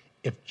him.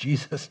 If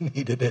Jesus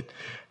needed it,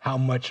 how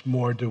much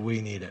more do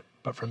we need it?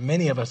 But for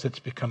many of us, it's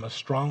become a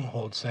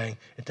stronghold saying,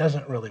 it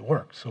doesn't really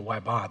work, so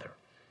why bother?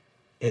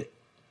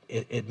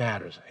 It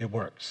matters. It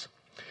works.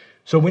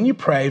 So when you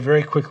pray,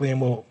 very quickly,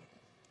 and we'll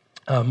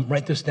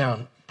write this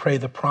down, pray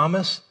the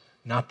promise,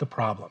 not the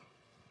problem.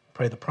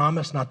 Pray the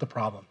promise, not the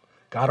problem.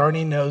 God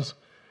already knows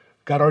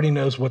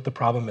what the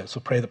problem is.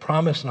 So pray the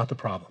promise, not the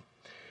problem.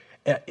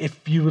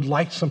 If you would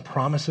like some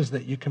promises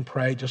that you can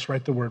pray, just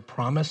write the word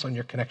promise on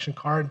your connection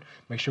card.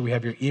 Make sure we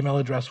have your email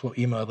address. We'll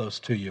email those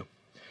to you.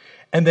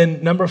 And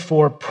then number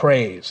 4,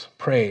 praise,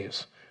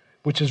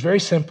 which is very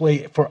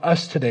simply, for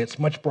us today, it's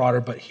much broader,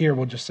 but here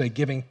we'll just say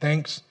giving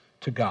thanks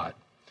to God.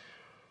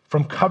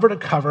 From cover to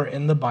cover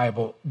in the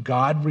Bible,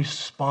 God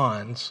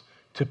responds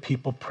to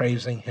people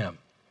praising him.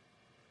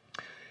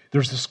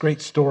 There's this great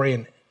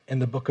story in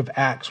the book of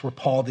Acts where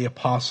Paul the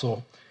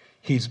apostle,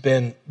 he's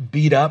been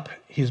beat up,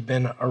 he's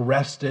been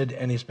arrested,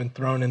 and he's been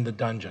thrown in the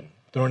dungeon,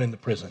 thrown in the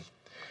prison.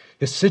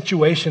 His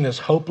situation is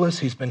hopeless.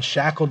 He's been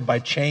shackled by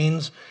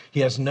chains. He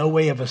has no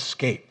way of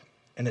escape.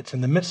 And it's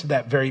in the midst of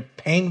that very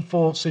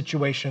painful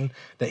situation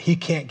that he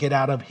can't get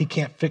out of. He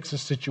can't fix the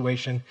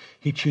situation.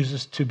 He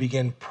chooses to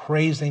begin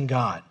praising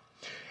God.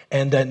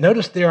 And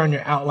notice there on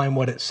your outline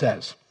what it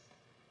says.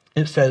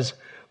 It says,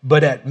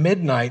 But at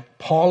midnight,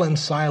 Paul and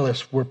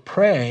Silas were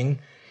praying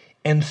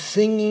and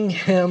singing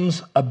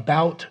hymns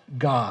about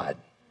God.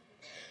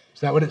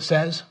 Is that what it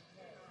says?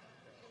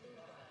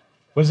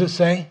 What does it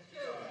say?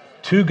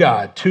 To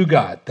God, to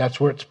God. That's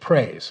where it's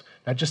praise.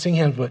 Not just singing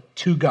hymns, but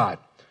to God.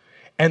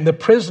 And the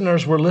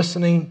prisoners were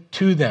listening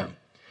to them.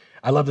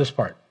 I love this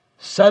part.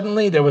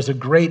 Suddenly there was a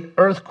great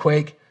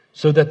earthquake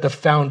so that the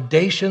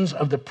foundations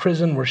of the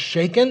prison were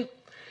shaken.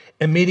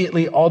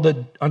 Immediately all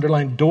the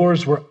underlined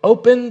doors were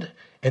opened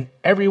and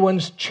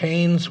everyone's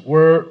chains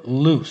were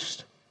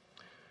loosed.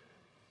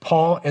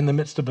 Paul, in the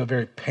midst of a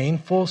very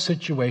painful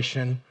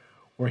situation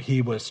where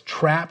he was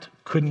trapped,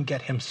 couldn't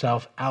get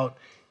himself out,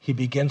 he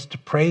begins to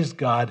praise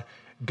God.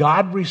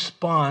 God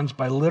responds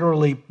by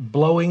literally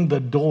blowing the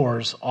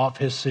doors off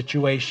his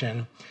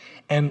situation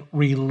and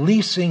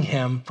releasing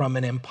him from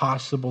an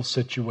impossible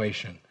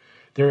situation.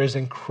 There is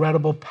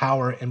incredible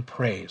power in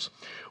praise.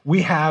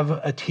 We have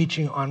a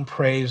teaching on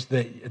praise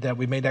that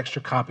we made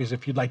extra copies.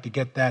 If you'd like to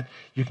get that,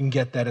 you can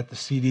get that at the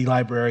CD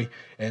library,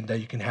 and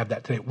you can have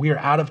that today. We are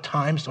out of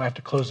time, so I have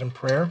to close in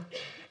prayer.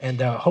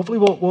 And hopefully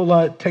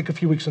we'll take a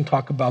few weeks and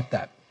talk about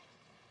that.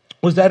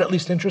 Was that at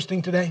least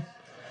interesting today?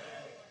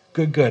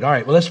 Good, good. All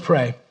right, well, let's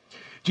pray.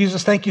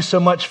 Jesus, thank you so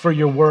much for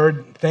your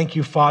word. Thank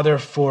you, Father,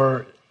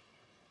 for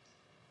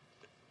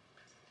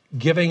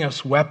giving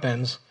us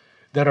weapons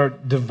that are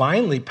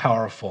divinely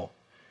powerful.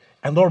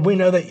 And Lord, we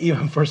know that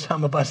even for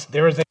some of us,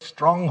 there is a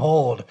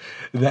stronghold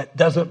that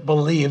doesn't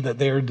believe that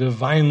they are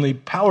divinely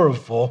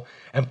powerful.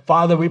 And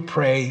Father, we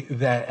pray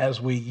that as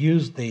we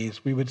use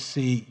these, we would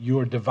see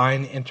your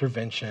divine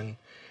intervention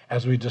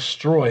as we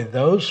destroy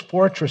those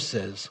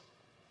fortresses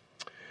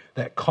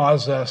that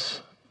cause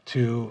us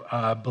to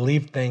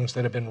believe things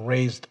that have been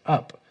raised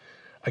up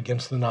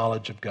against the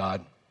knowledge of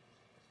God.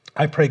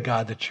 I pray,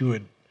 God, that you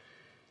would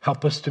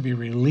help us to be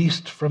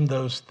released from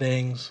those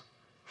things,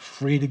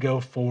 free to go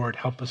forward.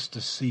 Help us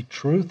to see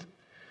truth.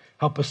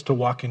 Help us to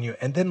walk in you.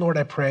 And then, Lord,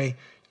 I pray,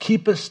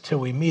 keep us till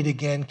we meet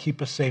again.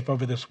 Keep us safe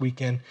over this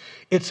weekend.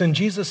 It's in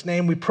Jesus'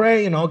 name we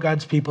pray, and all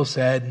God's people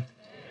said, Amen.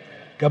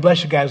 God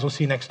bless you guys. We'll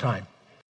see you next time.